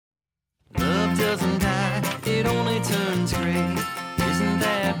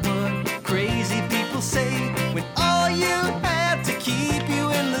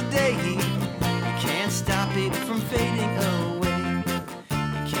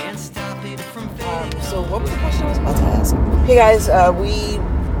So what was the question I was about to ask? Hey guys,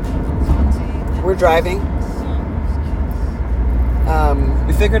 we're driving.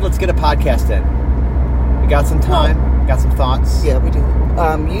 We figured let's get a podcast in. We got some time, got some thoughts. Yeah, we do.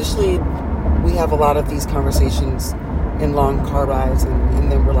 Usually we have a lot of these conversations in long car rides, and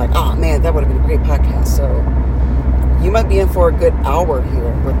then we're like, oh man, that would have been a great podcast. So you might be in for a good hour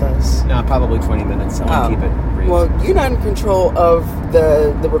here with us. No, probably 20 minutes. I want to keep it brief. Well, you're not in control of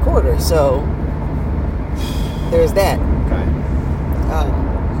the recorder, so there's that. Okay.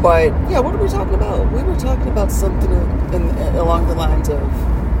 But yeah, what were we talking about? We were talking about something along the lines of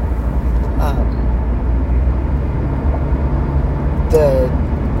the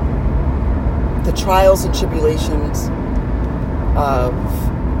trials and tribulations of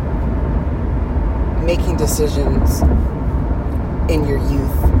making decisions in your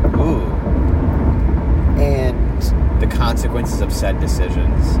youth. Ooh. And the consequences of said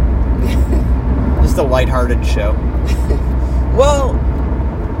decisions. Just a lighthearted show. Well,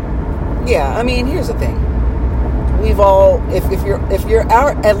 yeah, I mean, here's the thing. We've all, if you're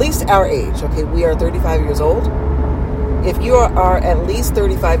at least our age, okay, we are 35 years old. If you are at least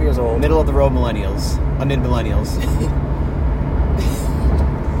 35 years old, Middle of the road millennials, mid-millennials,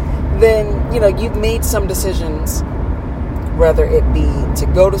 then, you've made some decisions, whether it be to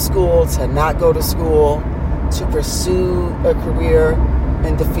go to school, to not go to school, to pursue a career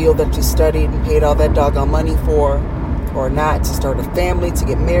in the field that you studied and paid all that doggone money for, or not, to start a family, to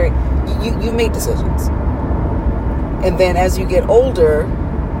get married. You made decisions. And then as you get older,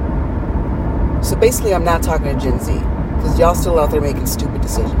 so basically I'm not talking to Gen Z, because y'all still out there making stupid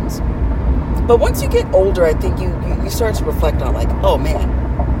decisions. But once you get older, I think you start to reflect on, like, oh man,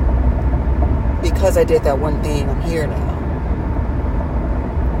 because I did that one thing, I'm here now.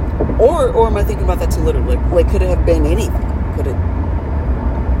 Or am I thinking about that too literally? Like could it have been anything? Could it...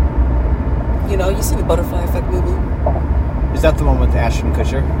 you see the Butterfly Effect movie? Is that the one with Ashton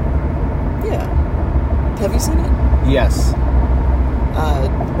Kutcher? Yeah. Have you seen it? Yes.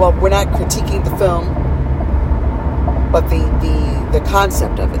 Well, we're not critiquing the film, but the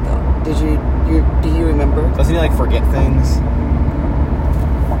concept of it, though. Do you remember? Doesn't he forget things?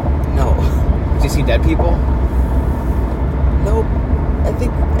 No. Does he see dead people? Nope. I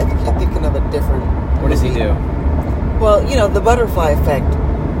think you're thinking of a different What does he do? Well, the Butterfly Effect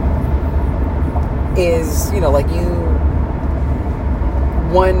is,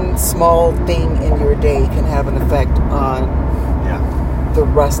 one small thing in your day can have an effect on the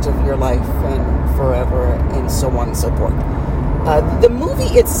rest of your life and forever and so on and so forth. The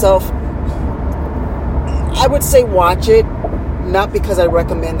movie itself, I would say watch it, not because I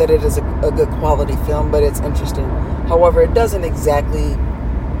recommend that it is a good quality film, but it's interesting. However, it doesn't exactly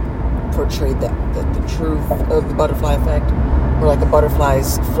portray the truth of the butterfly effect, where like a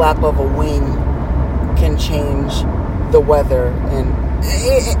butterfly's flap of a wing can change the weather. And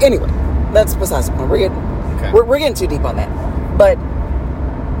anyway, that's besides the point. We're getting too deep on that. But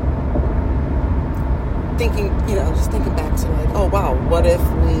just thinking back to like, oh wow, what if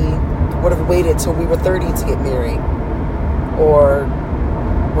we would have waited till we were 30 to get married? Or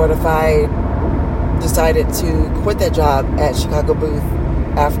what if I decided to quit that job at Chicago Booth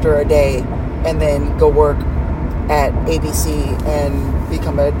after a day and then go work at ABC and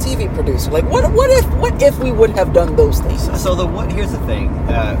become a TV producer? Like, what if we would have done those things? So here's the thing.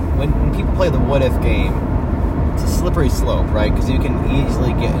 When people play the what if game, it's a slippery slope, right? Because you can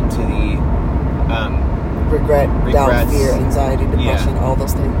easily get into the regret, doubt, regrets, fear, anxiety, depression, all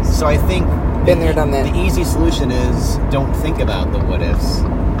those things. So I think been there, done that. The easy solution is don't think about the what ifs.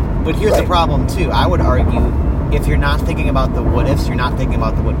 But here's the problem too. I would argue if you're not thinking about the what ifs, you're not thinking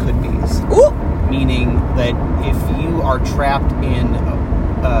about the what could be's. Ooh. Meaning that if you are trapped in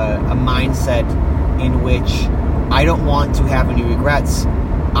a mindset in which I don't want to have any regrets,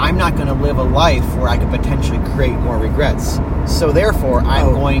 I'm not going to live a life where I could potentially create more regrets. So therefore,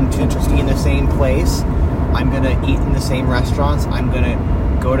 I'm going to be in the same place. I'm going to eat in the same restaurants. I'm going to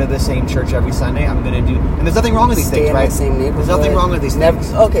go to the same church every Sunday. I'm going to do... And there's nothing wrong with these things, right? The same neighborhood. There's nothing wrong with these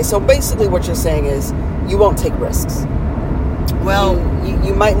things. Okay, so basically what you're saying is you won't take risks. Well...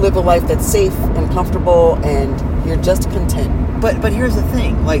 You might live a life that's safe and comfortable and you're just content. But here's the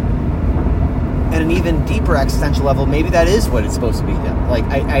thing, like... At an even deeper existential level, maybe that is what it's supposed to be. Like,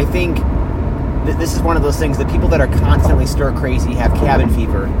 I think this is one of those things that people that are constantly stir crazy have cabin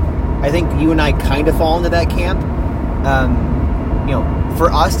fever. I think you and I kind of fall into that camp. For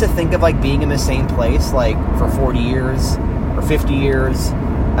us to think of like being in the same place like for 40 years or 50 years,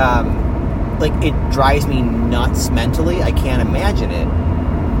 like it drives me nuts mentally. I can't imagine it.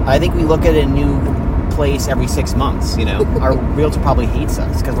 I think we look at a new place every 6 months. Our realtor probably hates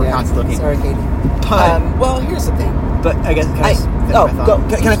us because we're constantly looking. Sorry, Katie. Well, here's the thing. But I guess can I finish my thought?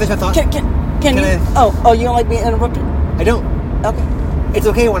 Can I finish my thought? Can you? Oh, you don't like being interrupted? I don't. Okay. It's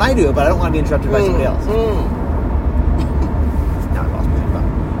okay when I do it, but I don't want to be interrupted by somebody else. Now I lost my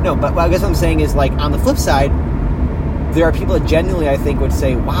thought. No, but I guess what I'm saying is, like, on the flip side, there are people that genuinely, I think, would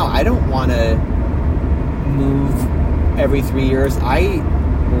say, wow, I don't want to move every 3 years. I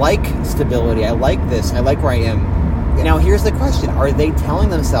like stability. I like this. I like where I am. Yeah. Now, here's the question. Are they telling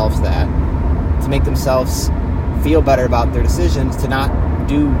themselves that to make themselves feel better about their decisions to not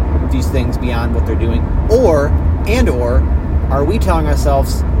do these things beyond what they're doing? Or are we telling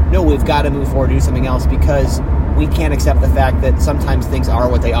ourselves, no, we've got to move forward to do something else because we can't accept the fact that sometimes things are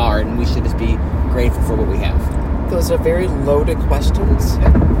what they are and we should just be grateful for what we have? Those are very loaded questions.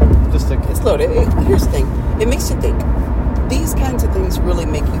 Yeah. It's loaded. Here's the thing. It makes you think. These kinds of things really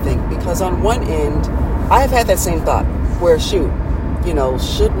make you think, because on one end, I have had that same thought where,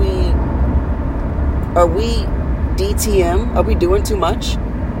 are we DTM? Are we doing too much?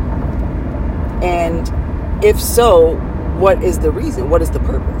 And if so, what is the reason? What is the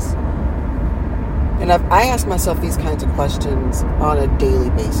purpose? And I ask myself these kinds of questions on a daily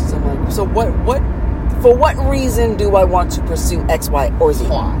basis. I'm like, so for what reason do I want to pursue X, Y, or Z?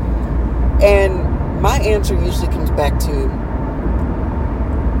 And my answer usually comes back to,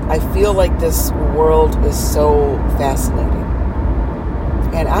 I feel like this world is so fascinating.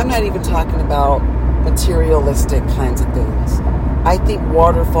 And I'm not even talking about materialistic kinds of things. I think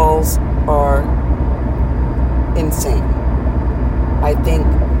waterfalls are insane. I think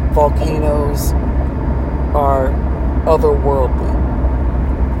volcanoes are otherworldly.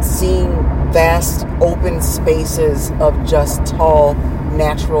 Seeing vast open spaces of just tall,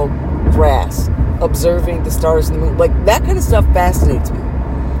 natural grass, observing the stars and the moon, like that kind of stuff fascinates me.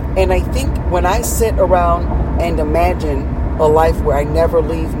 And I think when I sit around and imagine a life where I never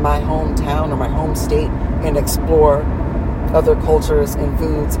leave my hometown or my home state and explore other cultures and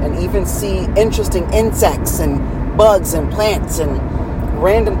foods and even see interesting insects and bugs and plants and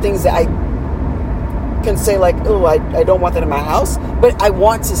random things that I can say like, oh, I don't want that in my house, but I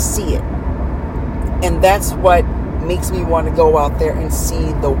want to see it. And that's what makes me want to go out there and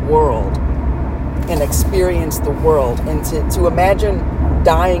see the world and experience the world, and to imagine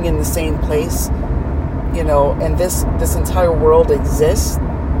dying in the same place, and this entire world exists.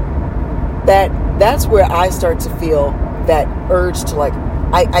 That's where I start to feel that urge to, like,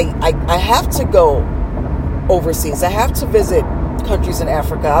 I have to go overseas. I have to visit countries in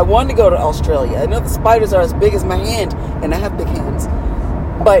Africa. I want to go to Australia. I know the spiders are as big as my hand, and I have big hands,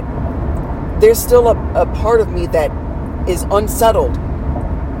 but there's still a part of me that is unsettled,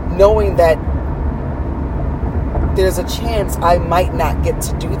 knowing that there's a chance I might not get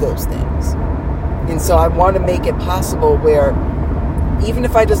to do those things. And so I want to make it possible where even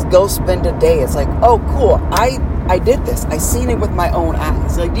if I just go spend a day, it's like, oh, cool, I did this. I seen it with my own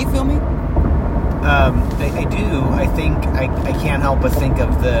eyes. Like, do you feel me? I do. I think I can't help but think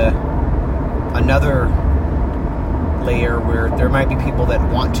of another layer where there might be people that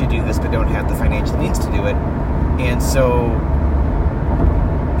want to do this but don't have the financial means to do it, and so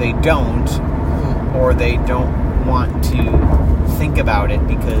they don't, or they don't want to think about it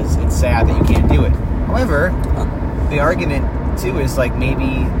because it's sad that you can't do it. However, the argument too is like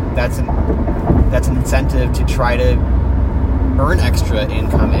maybe that's an incentive to try to earn extra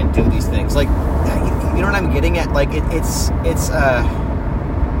income and do these things. Like, you know what I'm getting at? Like it's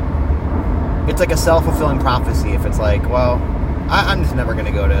like a self-fulfilling prophecy. If it's like, well, I'm just never going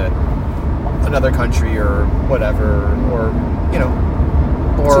to go to another country or whatever, or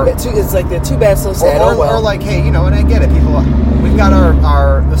or it's like the too bad so sad. Or like, hey, and I get it. We've got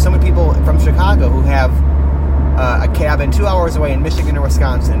there's so many people from Chicago who have a cabin 2 hours away in Michigan or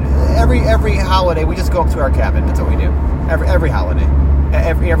Wisconsin. Every holiday we just go up to our cabin. That's what we do. Every holiday,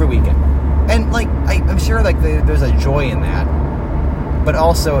 every weekend. And like I'm sure like there's a joy in that, but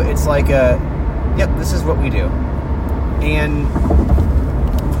also it's like yep, this is what we do. And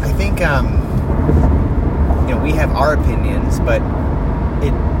I think we have our opinions, but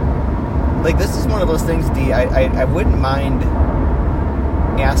this is one of those things, Dee, I wouldn't mind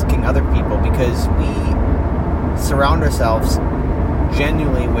asking other people, because we surround ourselves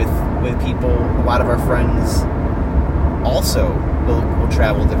genuinely with people. A lot of our friends also will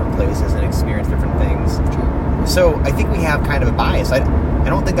travel different places and experience different things. So I think we have kind of a bias. I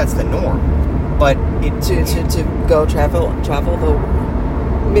don't think that's the norm, but to go travel the,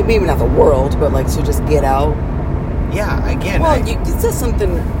 maybe not the world, but like to just get out. Yeah, again. Well, you said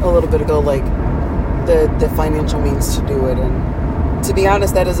something a little bit ago, like the financial means to do it, and to be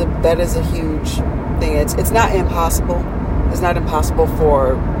honest, that is a huge thing. It's not impossible. It's not impossible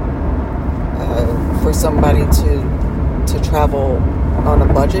for somebody to travel on a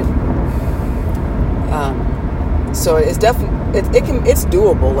budget. So it's definitely it's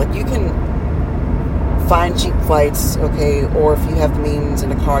doable. Like you can find cheap flights, okay, or if you have the means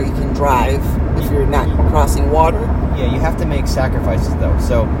in a car, you can drive if you're not crossing water. Yeah, you have to make sacrifices though.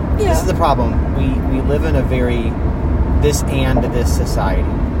 So this is the problem. We live in a very this society.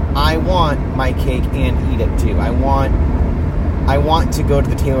 I want my cake and eat it too. I want to go to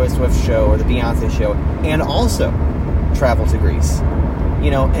the Taylor Swift show or the Beyonce show and also travel to Greece.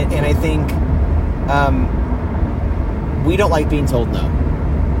 You know, and I think we don't like being told no.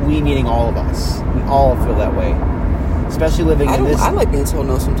 We meaning all of us. We all feel that way. Especially living in this... I like being told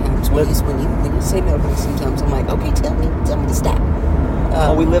no sometimes. When you say no to me sometimes, I'm like, okay, tell me to stop.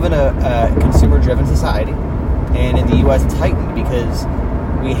 Well, we live in a consumer-driven society. And in the U.S. it's heightened because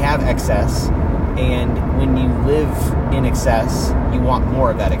we have excess. And when you live in excess, you want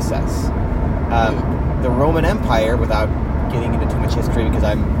more of that excess. The Roman Empire, without getting into too much history because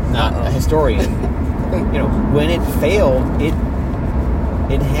I'm not a historian, you know, when it failed, it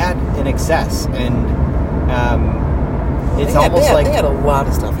had an excess, and it's almost like they had a lot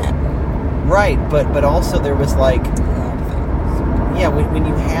of stuff happen. Right, but also there was like, when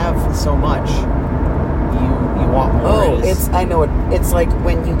you have so much, you want more. I know it. It's like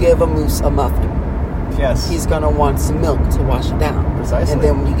when you give a moose a muffin. Yes, he's gonna want some milk to wash it down. Precisely. And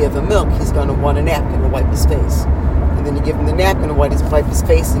then when you give him milk, he's gonna want a napkin to wipe his face. And then you give him the napkin to wipe his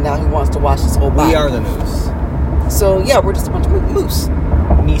face, and now he wants to wash his whole body. We are the moose. So yeah, we're just a bunch of moose.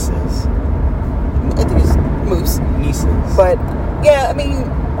 Nieces. I think it's moose. Nieces. But yeah, I mean,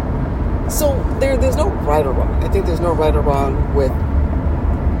 so there's no right or wrong. I think there's no right or wrong with,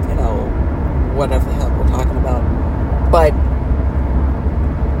 you know, whatever the hell we're talking about. But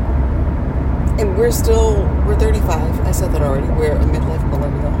and we're 35. I said that already. We're a midlife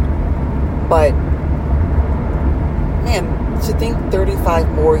millennial. But man, to think 35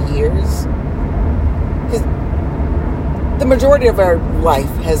 more years, because the majority of our life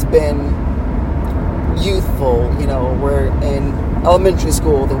has been youthful. You know, we're in elementary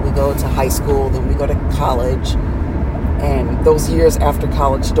school, then we go to high school, then we go to college, and those years after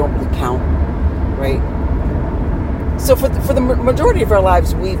college don't really count, right? So for the majority of our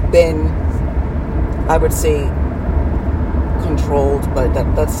lives, we've been, I would say, controlled, but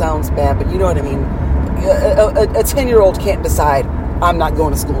that sounds bad, but you know what I mean. A 10-year-old can't decide, I'm not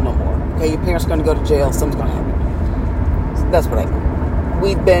going to school no more. Okay, your parents are going to go to jail, something's going to happen. So that's what I mean.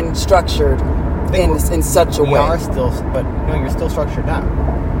 We've been structured in such a way. We are still, but no, you're still structured now.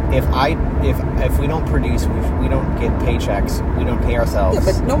 If we don't produce, we don't get paychecks, we don't pay ourselves. Yeah,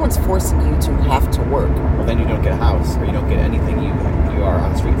 but no one's forcing you to have to work. Well, then you don't get a house, or you don't get anything. You are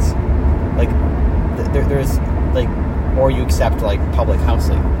on the streets. Like there's like, or you accept like public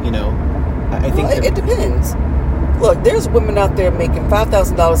housing. You know, I think it depends. Look, there's women out there making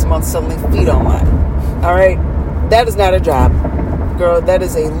 $5,000 a month selling feet online. All right, that is not a job, girl. That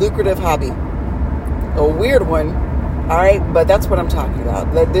is a lucrative hobby, a weird one. All right, but that's what I'm talking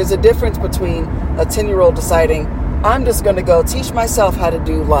about. There's a difference between a 10-year-old deciding, I'm just going to go teach myself how to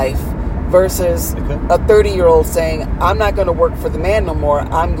do life, versus a 30-year-old saying, I'm not going to work for the man no more.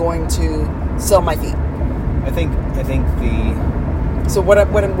 I'm going to sell my feet. I think the... So what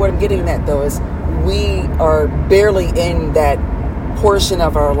I'm getting at, though, is we are barely in that portion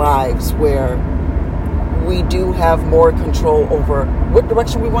of our lives where we do have more control over what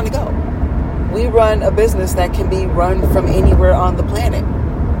direction we want to go. We run a business that can be run from anywhere on the planet.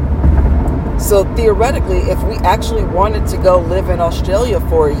 So theoretically, if we actually wanted to go live in Australia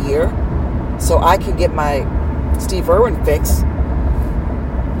for a year so I could get my Steve Irwin fix,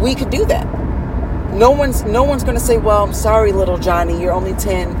 we could do that. No one's going to say, well, I'm sorry, little Johnny, you're only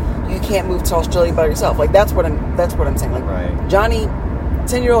 10, you can't move to Australia by yourself. Like that's what I'm saying. Like right. Johnny,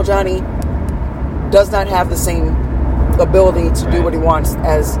 10-year-old Johnny does not have the same ability to do what he wants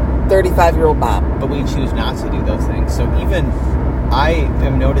as 35-year-old Bob. But we choose not to do those things. So even I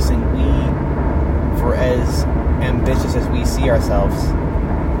am noticing for as ambitious as we see ourselves,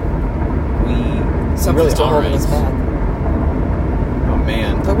 Something's really still holding us back. Oh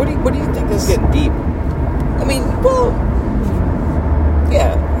man. So what do you think is getting deep? I mean, well,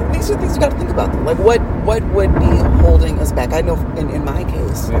 yeah. These are things you got to think about. Though. Like what would be holding us back? I know in my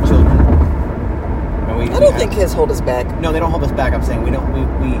case, we have children. I don't think kids hold us back. No, they don't hold us back. I'm saying we don't.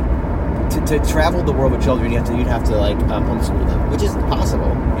 To travel the world with children, you'd have to like homeschool them, which is possible.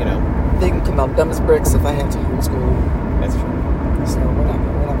 You know, they can come out dumb as bricks if I had to homeschool. That's true. So we're not.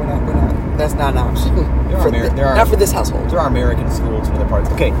 That's not an option. Not for this household. There are American schools in other parts.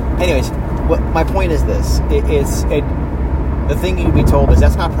 Okay. Anyways, my point is this: the thing you'd be told is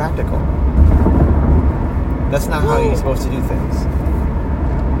that's not practical. That's not how you're supposed to do things.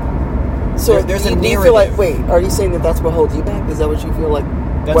 So there's a do narrative. you feel like? Wait, are you saying that that's what holds you back? Is that what you feel like?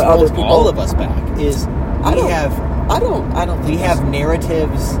 That's what holds all of us back. Is I don't think we have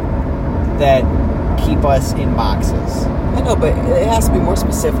narratives that keep us in boxes. I know, but it has to be more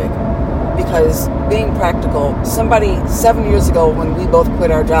specific. Because being practical, somebody 7 years ago when we both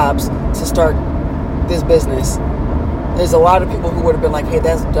quit our jobs to start this business, there's a lot of people who would have been like, "Hey,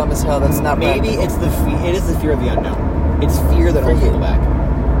 that's dumb as hell. That's not maybe practical." it is the fear of the unknown. It's fear that holds people back.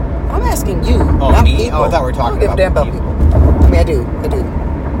 I'm asking you, not me? People. Oh, I thought we were talking about people. I don't give a damn about people. I mean, I do.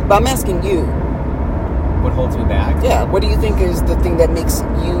 But I'm asking you. What holds me back? Yeah. What do you think is the thing that makes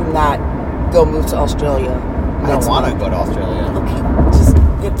you not go move to Australia? I don't want to go to Australia. Okay,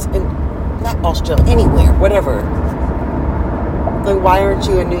 it's not Australia, anywhere, whatever. Like, why aren't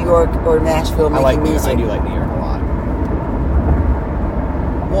you in New York or Nashville making music? I do like New York a lot.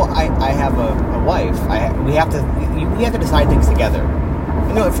 Well, I have a wife. We have to decide things together.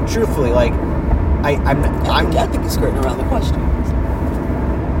 You know, if truthfully, like, I think you're skirting around the question.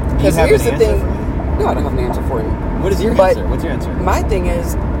 Because here's the thing. No, I don't have an answer for you. What is your answer? What's your answer? My thing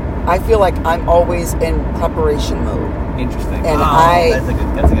is, I feel like I'm always in preparation mode. Interesting. And that's a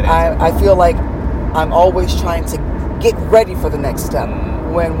good answer. I feel like I'm always trying to get ready for the next step.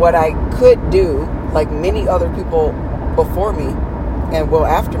 When what I could do, like many other people before me and well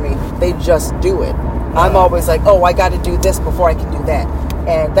after me, they just do it. I'm always like, oh, I got to do this before I can do that,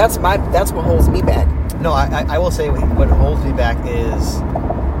 and that's what holds me back. No, I will say what holds me back is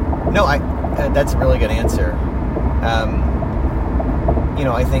that's a really good answer.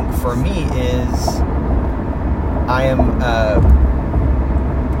 I think for me is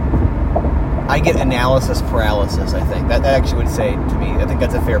I get analysis paralysis, I think. That actually would say to me, I think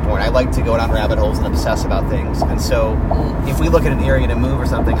that's a fair point. I like to go down rabbit holes and obsess about things. And so if we look at an area to move or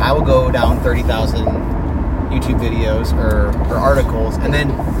something, I will go down 30,000 YouTube videos or articles and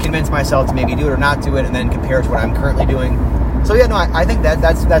then convince myself to maybe do it or not do it and then compare it to what I'm currently doing. So yeah, no, I think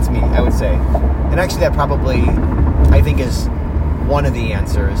that's me, I would say. And actually that probably, I think, is one of the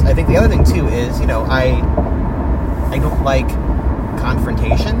answers. I think the other thing too is, I don't like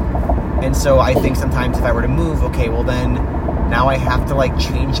confrontation. And so I think sometimes if I were to move, okay, well then now I have to like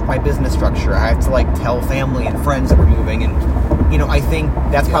change my business structure. I have to like tell family and friends that we're moving. And, I think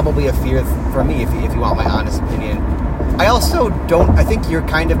that's probably a fear for me, if you want my honest opinion. I also I think you're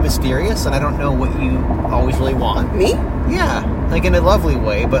kind of mysterious and I don't know what you always really want. Me? Yeah. Like in a lovely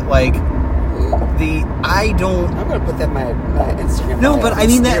way, but like I'm gonna put that in my Instagram. No, but I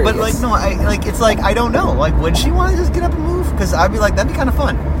mean that. But like, no, it's like I don't know. Like, would she want to just get up and move? Because I'd be like, that'd be kind of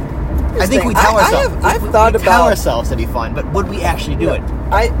fun. I think we tell ourselves. I've thought about tell ourselves it'd be fun, but would we actually do it?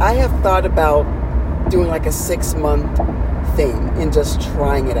 I have thought about doing like a 6-month thing and just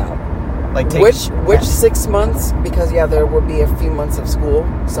trying it out. Like which 6 months? Because there will be a few months of school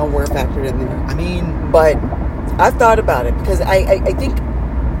somewhere factored in there. I mean, but I've thought about it because I think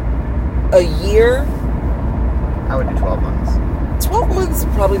a year. I would do 12 months. 12 months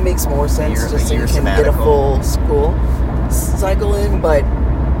probably makes more sense, just so you can get a full school cycle in. But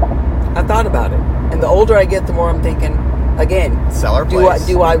I thought about it, and the older I get, the more I'm thinking. Again, sell our place.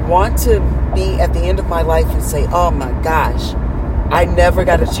 Do I want to be at the end of my life and say, "Oh my gosh, I never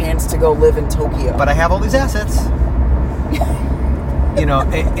got a chance to go live in Tokyo"? But I have all these assets.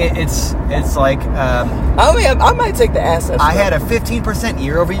 It's like I might take the assets. I had a 15%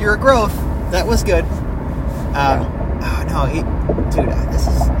 year-over-year growth. That was good. Dude,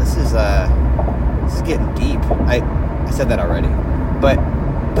 this is getting deep. I said that already, but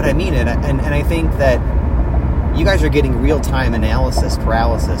I mean it, and I think that you guys are getting real-time analysis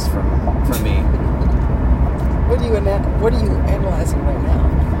paralysis from me. What are you analyzing right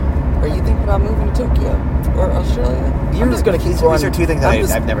now? Are you thinking about moving to Tokyo or Australia? I'm just going to keep throwing. These are two things that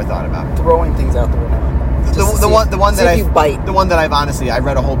I've never thought about. Throwing things out there now. The one that I've honestly, I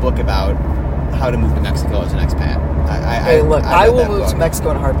read a whole book about how to move to Mexico as an expat. I will move to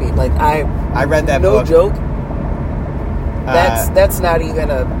Mexico in a heartbeat. Like I read that book. No joke. That's not even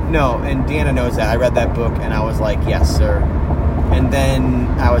a... No, and Deanna knows that. I read that book, and I was like, yes, sir. And then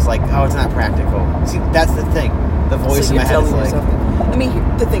I was like, oh, it's not practical. See, that's the thing. The voice in my head is like... I mean,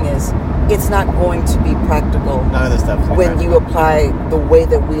 the thing is, it's not going to be practical. None of this stuff is when you apply the way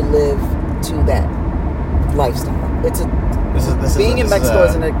that we live to that lifestyle. Being in Mexico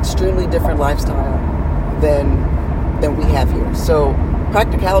is an extremely different lifestyle than we have here. So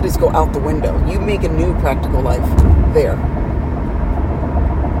practicalities go out the window. You make a new practical life there.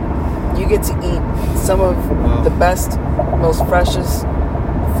 You get to eat some of the best, most freshest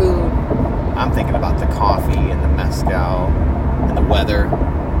food I'm thinking about the coffee and the mezcal and the weather.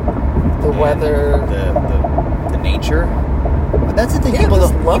 The nature. But that's the thing. People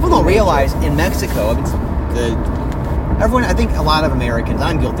don't realize in Mexico. Everyone. I think a lot of Americans.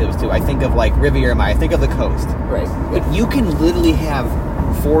 I'm guilty of this too. I think of like Riviera Maya. I think of the coast. Right. But you can literally have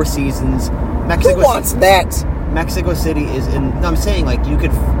 4 seasons. Who wants that? Mexico City is in. No, I'm saying like you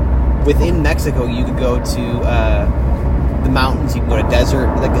could within Mexico. You could go to the mountains. You can go to desert.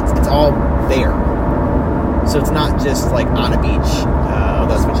 Like it's all there. So it's not just like on a beach.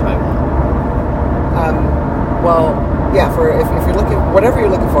 That's what you might want. Well, yeah. If you're looking, whatever you're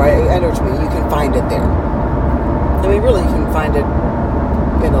looking for, I know what you mean. You can find it there. I mean, really, you can find it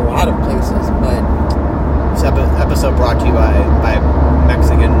in a lot of places. But this episode brought to you by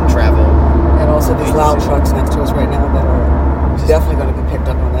Mexican Travel, and also these loud trucks next to us right now that are definitely going to be picked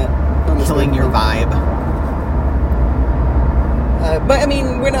up on that. Killing your vibe. But I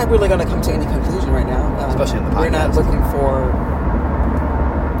mean, we're not really going to come to any conclusion right now. Especially in the podcast. We're not looking for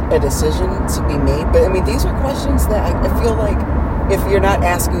a decision to be made. But I mean, these are questions that I feel like if you're not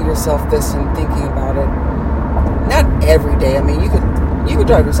asking yourself this and thinking about it, not every day. I mean, you could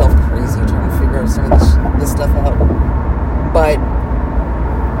drive yourself crazy trying to figure out some of this stuff out. But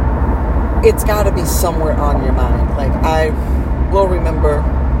it's got to be somewhere on your mind. Like I will remember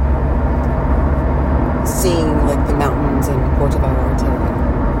seeing like the mountains in Puerto Vallarta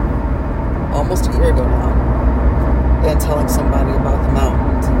almost a year ago now, and telling somebody about the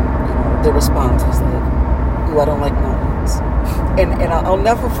mountains, and the response was like, "Ooh, I don't like mountains." And I'll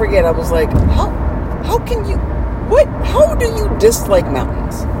never forget. I was like, "How can you? What? How do you dislike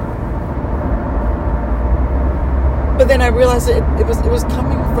mountains?" But then I realized that it was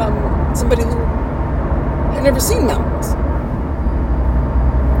coming from somebody who had never seen mountains.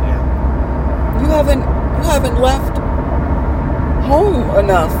 You haven't left home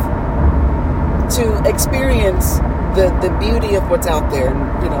enough to experience the beauty of what's out there.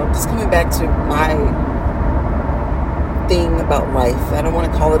 And just coming back to my thing about life, I don't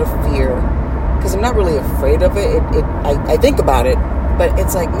want to call it a fear because I'm not really afraid of it. I think about it, but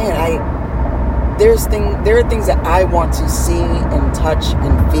it's like, man, there are things that I want to see and touch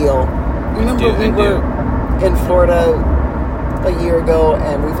and feel. Remember we were in Florida a year ago,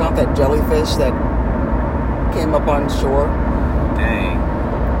 and we found that jellyfish that came up on shore. Dang.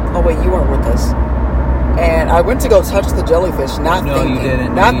 Oh wait, you weren't with us. And I went to go touch the jellyfish, not thinking. You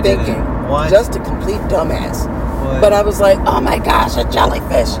didn't. Not thinking. Didn't. What? Just a complete dumbass. What? But I was like, oh my gosh, a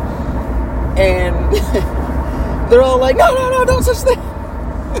jellyfish. And they're all like, no, don't touch that.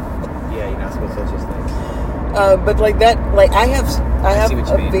 Yeah, you're not supposed to touch those things. But like that, like I have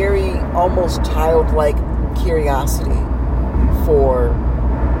a mean. very almost childlike curiosity for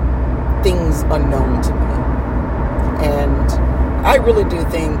things unknown to me. And I really do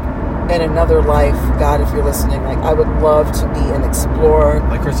think in another life, God, if you're listening, like I would love to be an explorer.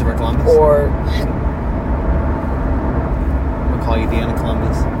 Like Christopher Columbus? Or we'll call you Deanna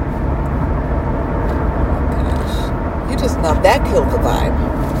Columbus. You just, now that killed the vibe.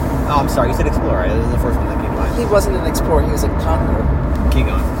 Oh, I'm sorry, you said explorer. This is the first one that came to mind. He wasn't an explorer, he was a conqueror. Keep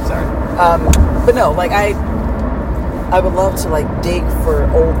going, sorry. But no, like I would love to like dig for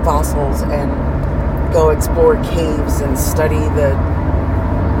old fossils and go explore caves and study the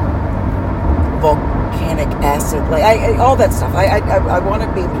volcanic acid, like I all that stuff. I want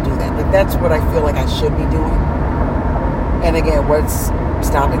to be able to do that. Like that's what I feel like I should be doing. And again, what's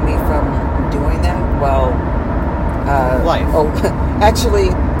stopping me from doing that? Well, life. Oh, actually,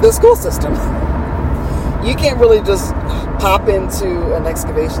 the school system. You can't really just pop into an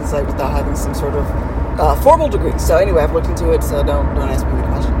excavation site without having some sort of formal degree. So anyway, I've looked into it, so don't ask me any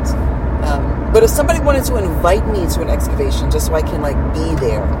questions. But if somebody wanted to invite me to an excavation just so I can like be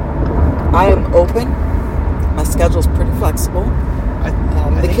there, I am open. My schedule's pretty flexible.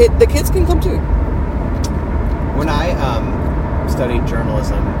 The kids can come too. When I studied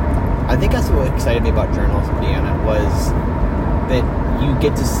journalism, I think that's what excited me about journalism, Deanna, was that you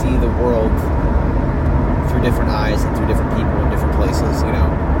get to see the world through different eyes and through different people in different places,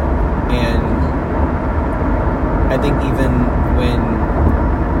 And I think even when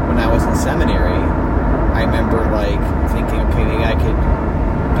I was in seminary, I remember like thinking, okay, maybe I could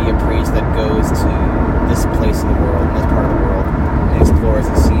be a priest that goes to this place in the world, this part of the world, and explores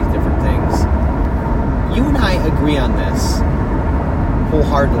and sees different things. You and I agree on this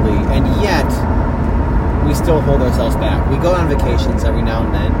wholeheartedly, and yet we still hold ourselves back. We go on vacations every now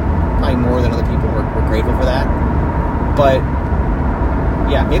and then, probably more than other people. We're grateful for that. But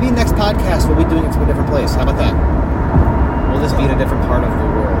yeah, maybe next podcast we'll be doing it from a different place. How about that? We'll just be in a different part of the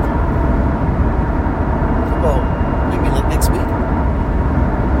world. Well, maybe like next week.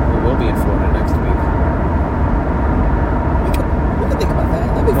 We will be in Florida next week. We can think about that.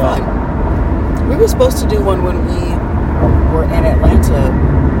 That'd be fun. We were supposed to do one when we were in Atlanta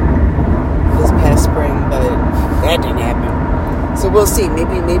this past spring, but that didn't happen. So we'll see.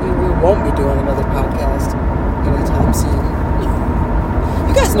 Maybe we won't be doing another podcast anytime soon.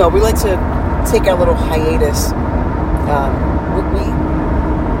 You guys know we like to take our little hiatus.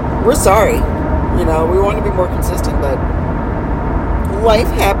 We're sorry. We want to be more consistent, but life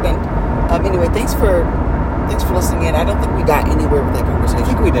happened. Anyway, thanks for listening in. I don't think we got anywhere with that conversation. I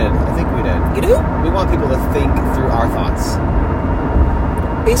think we did. You do? We want people to think through our thoughts.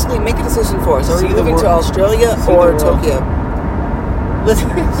 Basically, make a decision for us. Are you moving to Australia or Tokyo?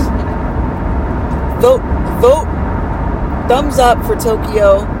 Listeners, vote. Thumbs up for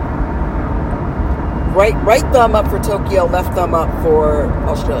Tokyo. Right thumb up for Tokyo. Left thumb up for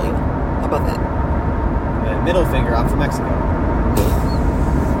Australia. How about that? Middle finger up for Mexico.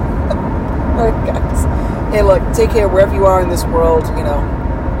 All right, guys. Hey, look. Take care wherever you are in this world.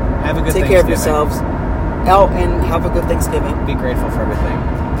 Have a good Take Thanksgiving. care of yourselves. And have a good Thanksgiving. Be grateful for everything.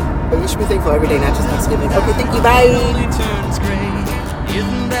 But you should be thankful every day, not just Thanksgiving. Okay, thank you. Bye. Turns gray.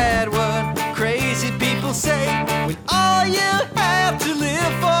 Isn't that what crazy people say? When all you have to live